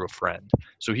to through a friend.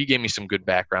 So he gave me some good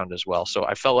background as well. So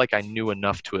I felt like I knew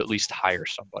enough to at least hire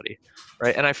somebody,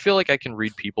 right? And I feel like I can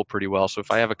read people pretty well. So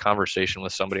if I have a conversation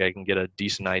with somebody, I can get a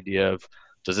decent idea of,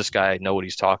 does this guy know what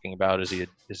he's talking about? Is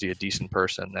he a decent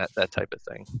person? That type of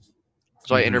thing.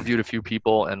 So I interviewed a few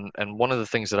people, and one of the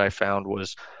things that I found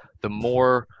was the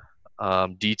more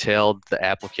detailed the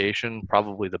application,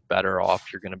 probably the better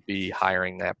off you're going to be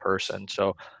hiring that person.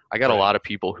 So I got a lot of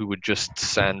people who would just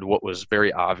send what was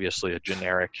very obviously a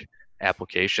generic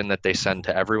application that they send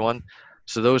to everyone.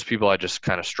 So those people I just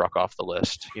kind of struck off the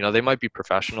list. You know, they might be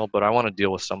professional, but I want to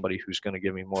deal with somebody who's going to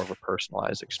give me more of a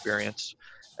personalized experience.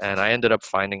 And I ended up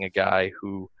finding a guy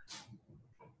who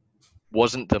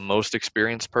wasn't the most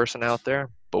experienced person out there,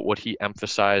 but what he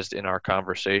emphasized in our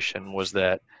conversation was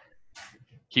that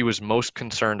he was most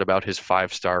concerned about his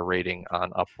 5-star rating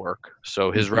on Upwork. So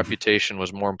his reputation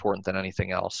was more important than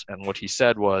anything else. And what he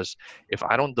said was, if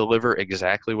I don't deliver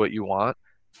exactly what you want,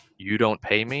 you don't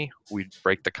pay me, we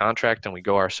break the contract and we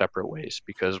go our separate ways,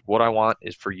 because what I want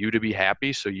is for you to be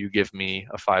happy. So you give me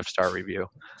a 5-star review.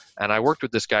 And I worked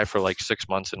with this guy for like 6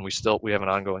 months, and we have an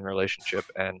ongoing relationship.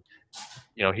 And,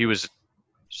 you know, he was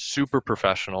super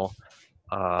professional,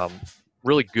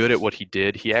 really good at what he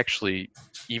did. He actually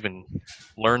even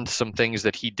learned some things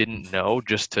that he didn't know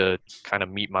just to kind of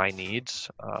meet my needs.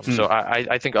 So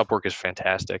I think Upwork is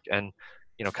fantastic. And,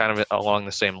 you know, kind of along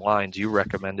the same lines, you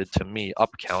recommended to me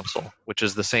Up Counsel, which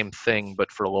is the same thing,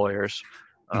 but for lawyers.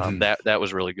 That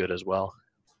was really good as well.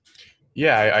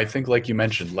 Yeah, I think like you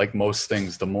mentioned, like most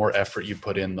things, the more effort you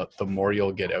put in, the more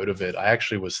you'll get out of it. I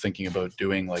actually was thinking about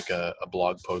doing like a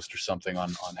blog post or something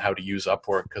on how to use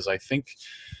Upwork, because I think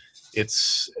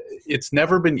it's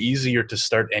never been easier to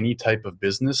start any type of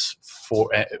business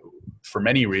for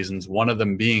many reasons. One of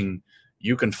them being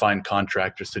you can find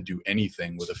contractors to do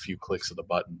anything with a few clicks of the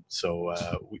button. So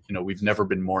we've never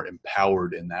been more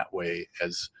empowered in that way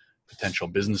as potential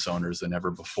business owners than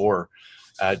ever before.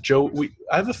 Joe,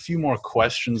 I have a few more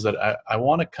questions that I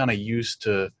want to kind of use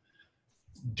to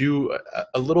do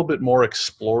a little bit more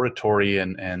exploratory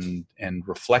and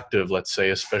reflective, let's say,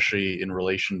 especially in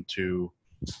relation to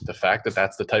the fact that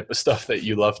that's the type of stuff that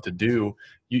you love to do.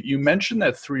 You mentioned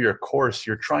that through your course,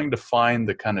 you're trying to find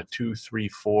the kind of 2, 3,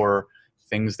 4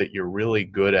 things that you're really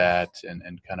good at and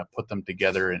kind of put them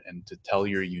together and to tell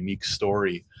your unique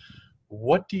story.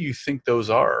 What do you think those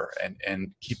are?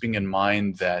 And keeping in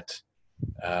mind that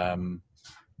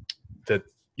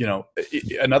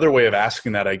another way of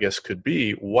asking that, I guess, could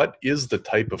be, what is the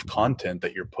type of content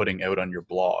that you're putting out on your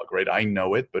blog, right? I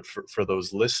know it, but for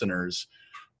those listeners,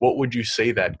 what would you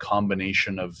say that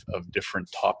combination of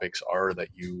different topics are that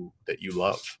you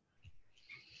love?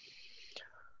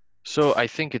 So I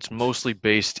think it's mostly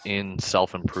based in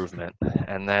self-improvement,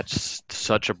 and that's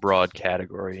such a broad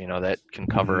category, you know, that can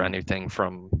cover anything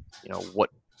from, you know, what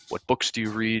books do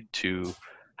you read, to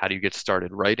how do you get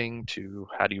started writing, to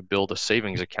how do you build a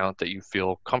savings account that you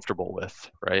feel comfortable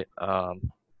with, right?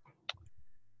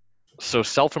 So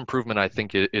self-improvement, I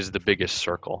think, is the biggest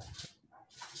circle.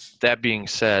 That being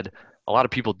said, a lot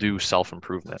of people do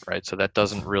self-improvement, right? So that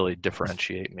doesn't really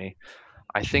differentiate me.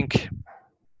 I think,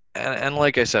 and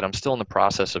like I said, I'm still in the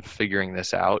process of figuring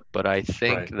this out, but I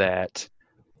think that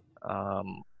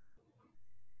kind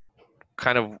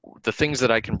of the things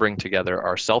that I can bring together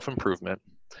are self-improvement,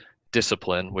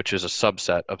 discipline, which is a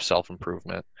subset of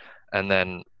self-improvement, and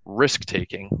then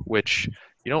risk-taking, which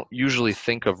you don't usually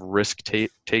think of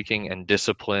risk-taking and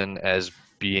discipline as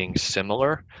being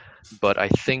similar, but I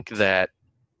think that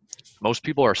most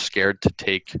people are scared to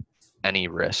take any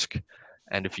risk.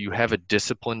 And if you have a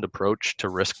disciplined approach to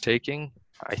risk-taking,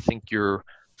 I think your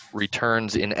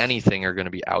returns in anything are going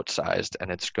to be outsized, and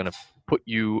it's going to put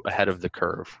you ahead of the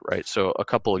curve, right? So a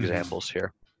couple examples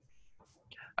here.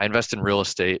 I invest in real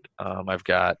estate. I've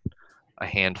got a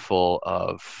handful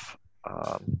of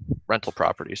rental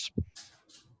properties.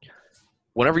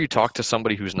 Whenever you talk to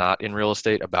somebody who's not in real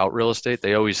estate about real estate,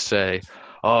 they always say,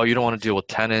 oh, you don't want to deal with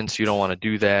tenants. You don't want to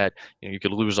do that. You know, you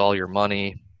could lose all your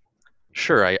money.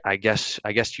 Sure, I guess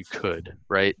you could,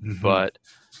 right? But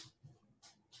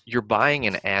you're buying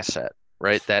an asset,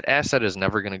 right? That asset is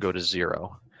never going to go to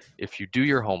zero. if you do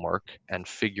your homework and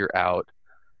figure out,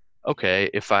 okay,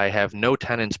 if I have no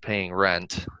tenants paying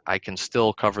rent, I can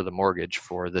still cover the mortgage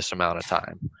for this amount of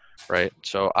time, right?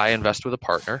 So I invest with a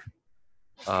partner.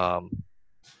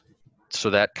 So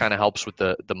that kind of helps with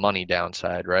the money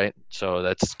downside, right? So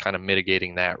that's kind of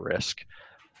mitigating that risk.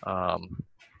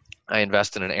 I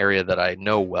invest in an area that I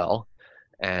know well,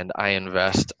 and I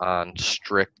invest on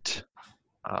strict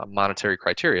monetary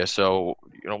criteria. So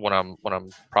when I'm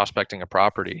prospecting a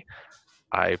property,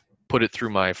 I put it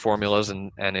through my formulas,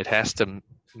 and it has to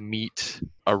meet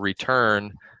a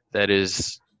return that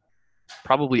is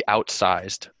probably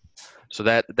outsized. So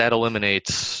that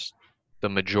eliminates the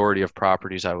majority of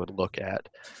properties I would look at.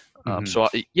 So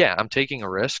yeah, I'm taking a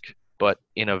risk, but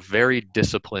in a very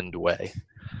disciplined way.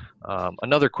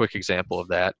 Another quick example of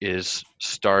that is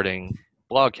starting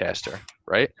Blogcaster,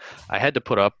 right? I had to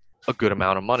put up a good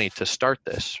amount of money to start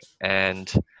this,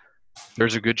 and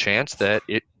there's a good chance that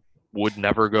it would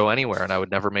never go anywhere and I would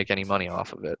never make any money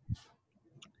off of it.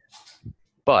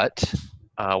 But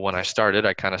when I started,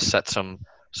 I kind of set some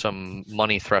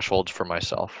money thresholds for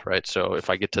myself, right? So if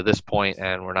I get to this point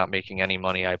and we're not making any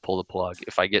money, I pull the plug.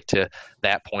 If I get to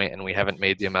that point and we haven't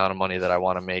made the amount of money that I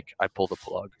want to make, I pull the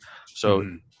plug. So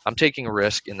I'm taking a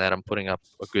risk in that I'm putting up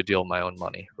a good deal of my own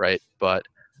money, right? But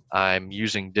I'm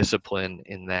using discipline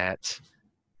in that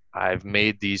I've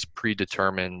made these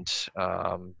predetermined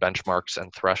benchmarks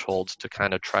and thresholds to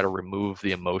kind of try to remove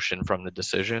the emotion from the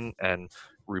decision and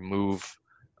remove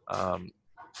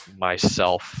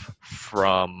myself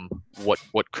from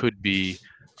what could be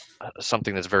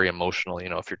something that's very emotional,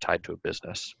 if you're tied to a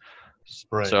business.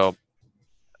 Right. So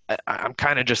I'm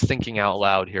kind of just thinking out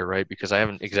loud here, right? Because I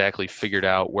haven't exactly figured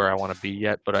out where I want to be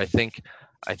yet, but I think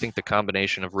the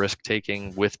combination of risk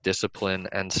taking with discipline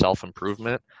and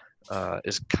self-improvement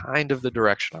is kind of the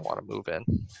direction I want to move in.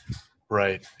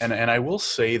 Right. And I will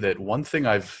say that one thing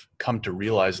I've come to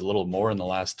realize a little more in the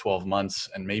last 12 months,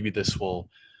 and maybe this will,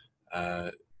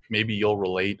 maybe you'll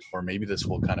relate, or maybe this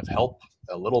will kind of help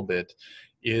a little bit,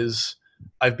 is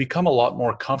I've become a lot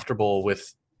more comfortable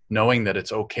with knowing that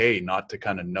it's okay not to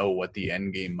kind of know what the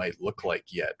end game might look like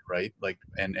yet, right? Like,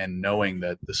 and knowing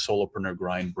that the Solopreneur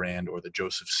Grind brand or the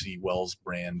Joseph C. Wells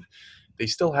brand, they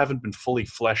still haven't been fully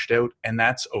fleshed out, and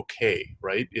that's okay,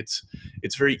 right? It's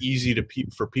very easy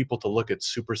for people to look at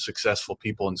super successful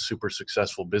people and super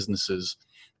successful businesses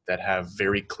that have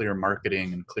very clear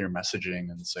marketing and clear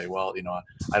messaging and say, well,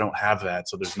 I don't have that,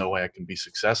 so there's no way I can be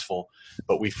successful.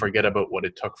 But we forget about what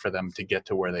it took for them to get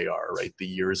to where they are, right? The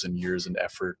years and years and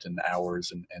effort and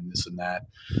hours and this and that.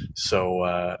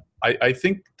 So I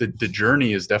think the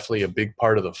journey is definitely a big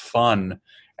part of the fun,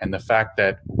 and the fact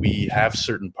that we have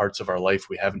certain parts of our life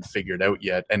we haven't figured out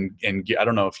yet. And I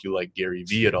don't know if you like Gary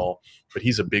Vee at all, but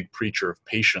he's a big preacher of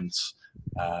patience.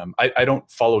 I don't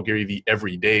follow Gary Vee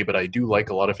every day, but I do like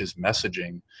a lot of his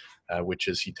messaging, which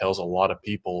is he tells a lot of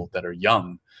people that are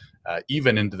young,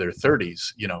 even into their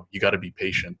 30s, you got to be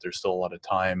patient. There's still a lot of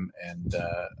time. And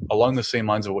along the same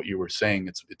lines of what you were saying,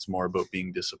 it's more about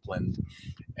being disciplined.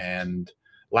 And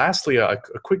lastly, a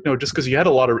quick note, just because you had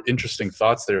a lot of interesting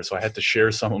thoughts there, so I had to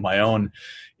share some of my own,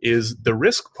 is the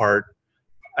risk part.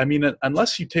 I mean,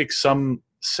 unless you take some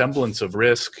semblance of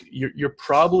risk, you're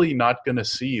probably not going to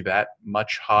see that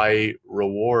much high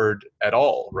reward at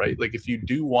all, right? Like if you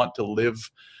do want to live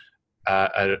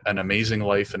an amazing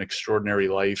life, an extraordinary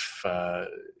life, a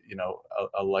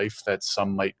life that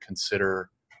some might consider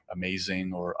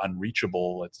amazing or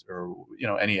unreachable, or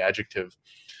any adjective,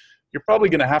 you're probably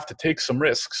going to have to take some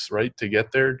risks, right, to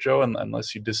get there, Joe,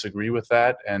 unless you disagree with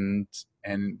that. And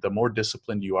the more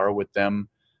disciplined you are with them,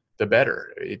 the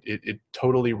better. It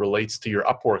totally relates to your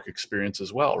Upwork experience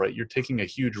as well, right? You're taking a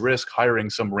huge risk hiring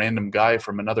some random guy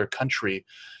from another country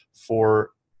for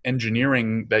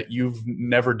engineering that you've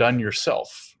never done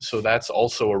yourself. So that's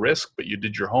also a risk, but you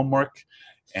did your homework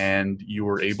and you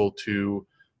were able to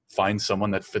find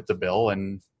someone that fit the bill.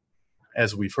 And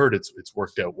as we've heard, it's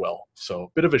worked out well. So a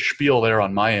bit of a spiel there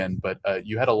on my end, but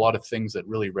you had a lot of things that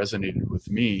really resonated with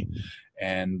me.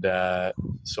 And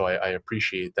so I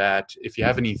appreciate that. If you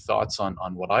have any thoughts on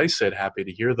what I said, happy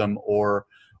to hear them. Or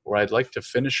I'd like to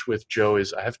finish with, Joe,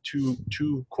 is I have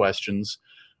two questions.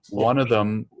 One of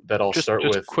them that I'll start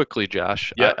with. Quickly,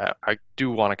 Josh. Yeah. I do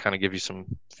want to kind of give you some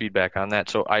feedback on that.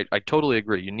 So I totally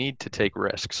agree. You need to take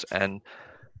risks. And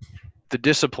the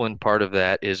discipline part of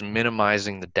that is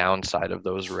minimizing the downside of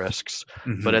those risks.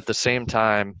 Mm-hmm. But at the same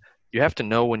time, you have to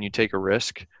know when you take a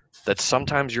risk that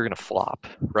sometimes you're going to flop,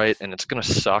 right? And it's going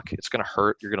to suck. It's going to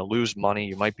hurt. You're going to lose money.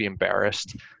 You might be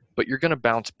embarrassed, but you're going to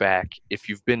bounce back if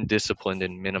you've been disciplined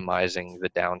in minimizing the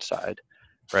downside.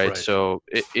 right? Right. So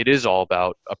it is all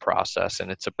about a process,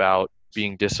 and it's about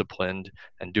being disciplined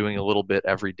and doing a little bit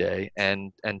every day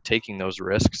and taking those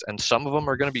risks. And some of them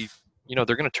are going to be, they're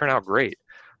going to turn out great.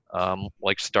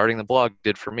 Like starting the blog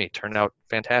did for me, turned out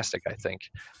fantastic, I think.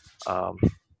 Um,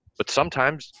 but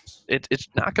sometimes it's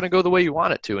not going to go the way you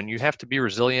want it to, and you have to be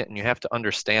resilient, and you have to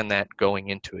understand that going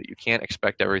into it. You can't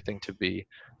expect everything to be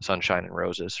sunshine and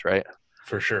roses, right?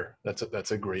 For sure.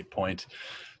 That's a great point.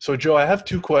 So Joe, I have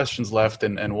two questions left,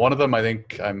 and one of them I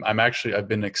think I've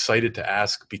been excited to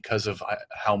ask because of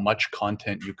how much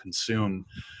content you consume.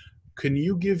 Can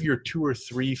you give your two or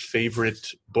three favorite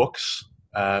books,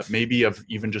 maybe of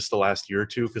even just the last year or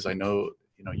two? Because I know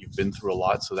you've been through a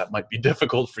lot, so that might be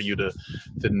difficult for you to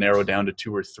narrow down to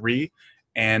two or three,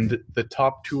 and the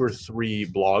top two or three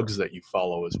blogs that you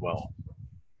follow as well.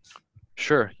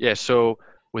 Sure. Yeah. So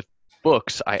with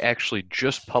books, I actually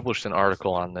just published an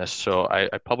article on this. So I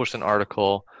published an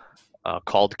article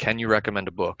called "Can You Recommend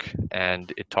a Book?"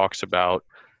 and it talks about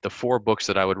the 4 books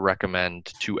that I would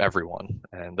recommend to everyone.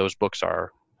 And those books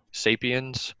are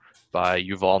 *Sapiens* by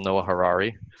Yuval Noah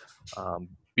Harari,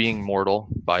 *Being Mortal*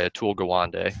 by Atul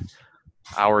Gawande,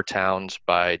 *Our Towns*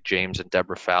 by James and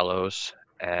Deborah Fallows,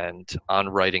 and *On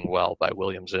Writing Well* by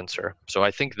William Zinsser. So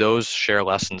I think those share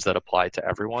lessons that apply to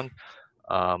everyone.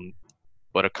 Um,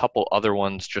 but a couple other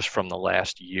ones just from the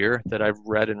last year that I've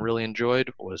read and really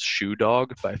enjoyed was *Shoe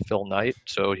Dog* by Phil Knight.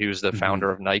 So he was the Mm-hmm.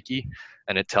 founder of Nike,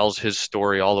 and it tells his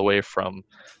story all the way from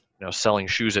selling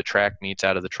shoes at track meets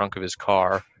out of the trunk of his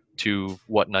car to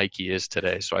what Nike is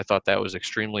today. So I thought that was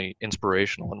extremely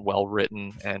inspirational and well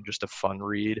written and just a fun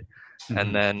read. And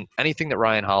Mm-hmm. then anything that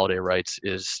Ryan Holiday writes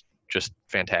is just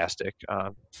fantastic.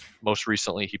 Most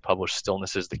recently, he published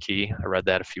 *Stillness is the Key*. I read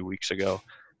that a few weeks ago,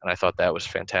 and I thought that was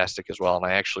fantastic as well. And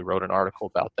I actually wrote an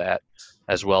article about that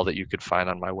as well that you could find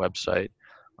on my website.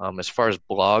 As far as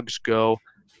blogs go,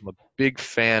 I'm a big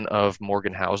fan of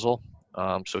Morgan Housel.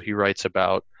 So he writes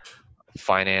about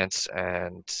finance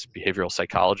and behavioral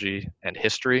psychology and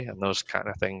history, and those kind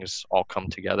of things all come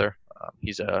together.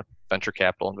 He's a venture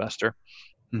capital investor,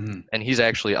 Mm-hmm. and he's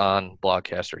actually on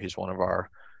Blogcaster. He's one of our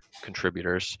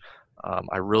contributors.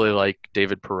 I really like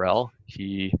David Perell.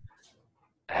 He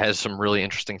has some really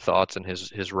interesting thoughts, and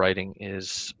his writing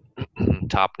is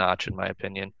top notch in my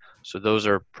opinion. So those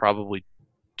are probably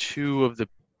 2 of the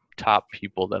top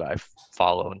people that I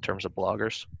follow in terms of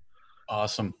bloggers.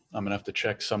 Awesome. I'm gonna have to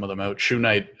check some of them out. Shoe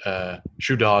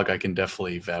Dog, I can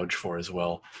definitely vouch for as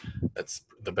well. That's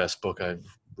the best book I've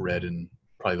read in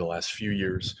probably the last few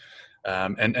years.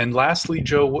 And lastly,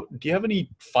 Joe, do you have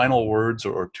any final words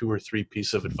or two or three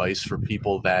pieces of advice for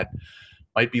people that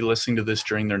might be listening to this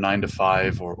during their 9 to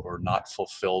 5 or not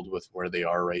fulfilled with where they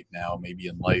are right now, maybe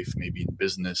in life, maybe in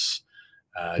business?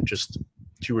 Just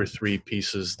two or three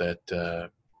pieces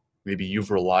that maybe you've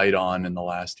relied on in the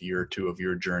last year or two of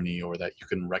your journey, or that you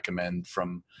can recommend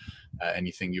from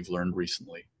anything you've learned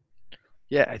recently.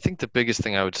 Yeah, I think the biggest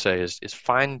thing I would say is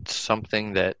find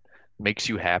something that makes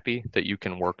you happy that you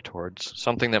can work towards.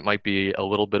 Something that might be a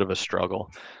little bit of a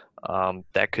struggle.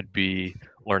 That could be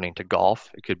learning to golf.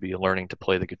 It could be learning to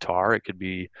play the guitar. It could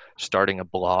be starting a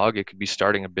blog. It could be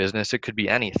starting a business. It could be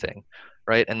anything,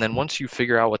 right? And then once you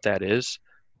figure out what that is,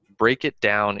 break it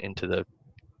down into the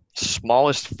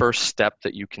smallest first step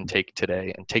that you can take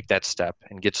today, and take that step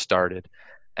and get started.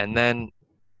 And then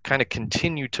kind of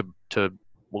continue to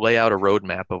lay out a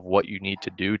roadmap of what you need to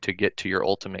do to get to your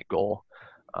ultimate goal.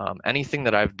 Anything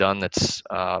that I've done that's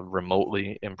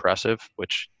remotely impressive,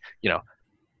 which,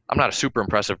 I'm not a super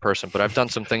impressive person, but I've done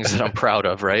some things that I'm proud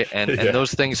of, right? And Yeah. and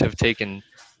those things have taken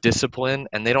discipline,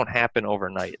 and they don't happen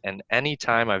overnight. And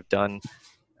anytime I've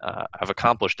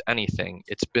accomplished anything,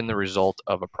 it's been the result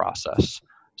of a process.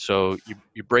 So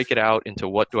you break it out into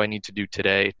what do I need to do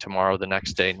today, tomorrow, the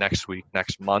next day, next week,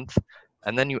 next month,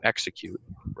 and then you execute,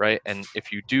 right? And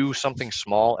if you do something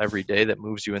small every day that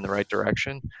moves you in the right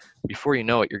direction, before you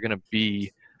know it, you're going to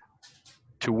be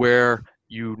to where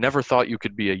you never thought you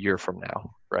could be a year from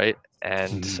now, right?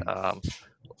 And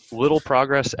little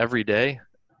progress every day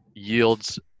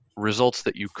yields results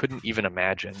that you couldn't even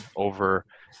imagine over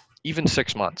even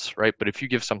 6 months, right? But if you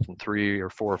give something 3 or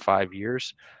 4 or 5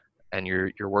 years, and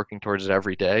you're working towards it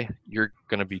every day, you're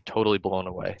going to be totally blown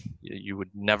away. You would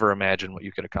never imagine what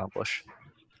you could accomplish.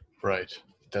 Right.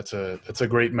 That's a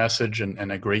great message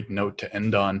and a great note to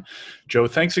end on. Joe,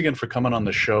 thanks again for coming on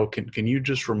the show. Can you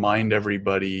just remind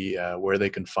everybody where they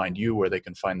can find you, where they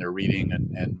can find their reading,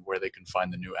 and where they can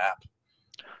find the new app?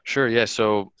 Sure. Yeah.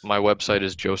 So my website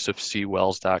is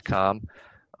josephcwells.com.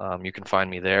 You can find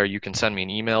me there. You can send me an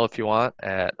email if you want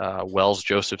at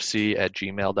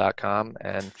wellsjosephc@gmail.com,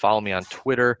 and follow me on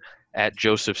Twitter at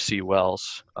Joseph C.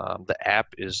 Wells. The app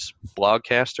is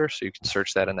Blogcaster, so you can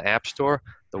search that in the App Store.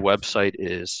 The website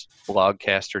is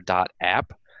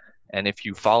blogcaster.app. And if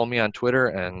you follow me on Twitter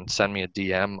and send me a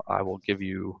DM, I will give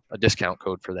you a discount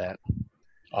code for that.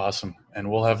 Awesome.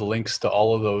 And we'll have links to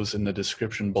all of those in the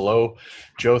description below.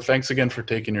 Joe, thanks again for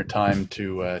taking your time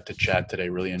to chat today.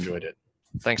 Really enjoyed it.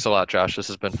 Thanks a lot, Josh. This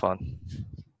has been fun.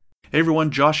 Hey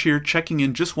everyone, Josh here, checking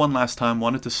in just one last time.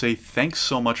 Wanted to say thanks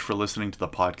so much for listening to the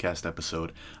podcast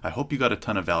episode. I hope you got a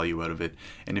ton of value out of it.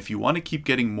 And if you want to keep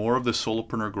getting more of the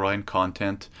Solopreneur Grind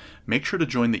content, make sure to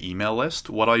join the email list.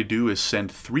 What I do is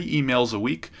send 3 emails a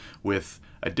week with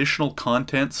additional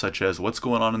content such as what's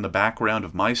going on in the background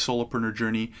of my solopreneur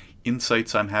journey,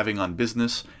 insights I'm having on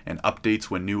business, and updates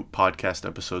when new podcast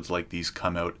episodes like these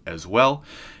come out as well.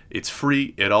 It's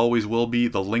free. It always will be.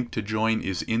 The link to join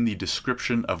is in the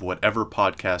description of whatever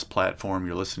podcast platform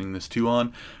you're listening this to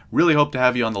on. Really hope to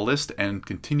have you on the list and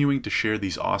continuing to share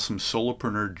these awesome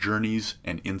solopreneur journeys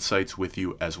and insights with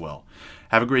you as well.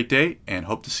 Have a great day and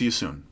hope to see you soon.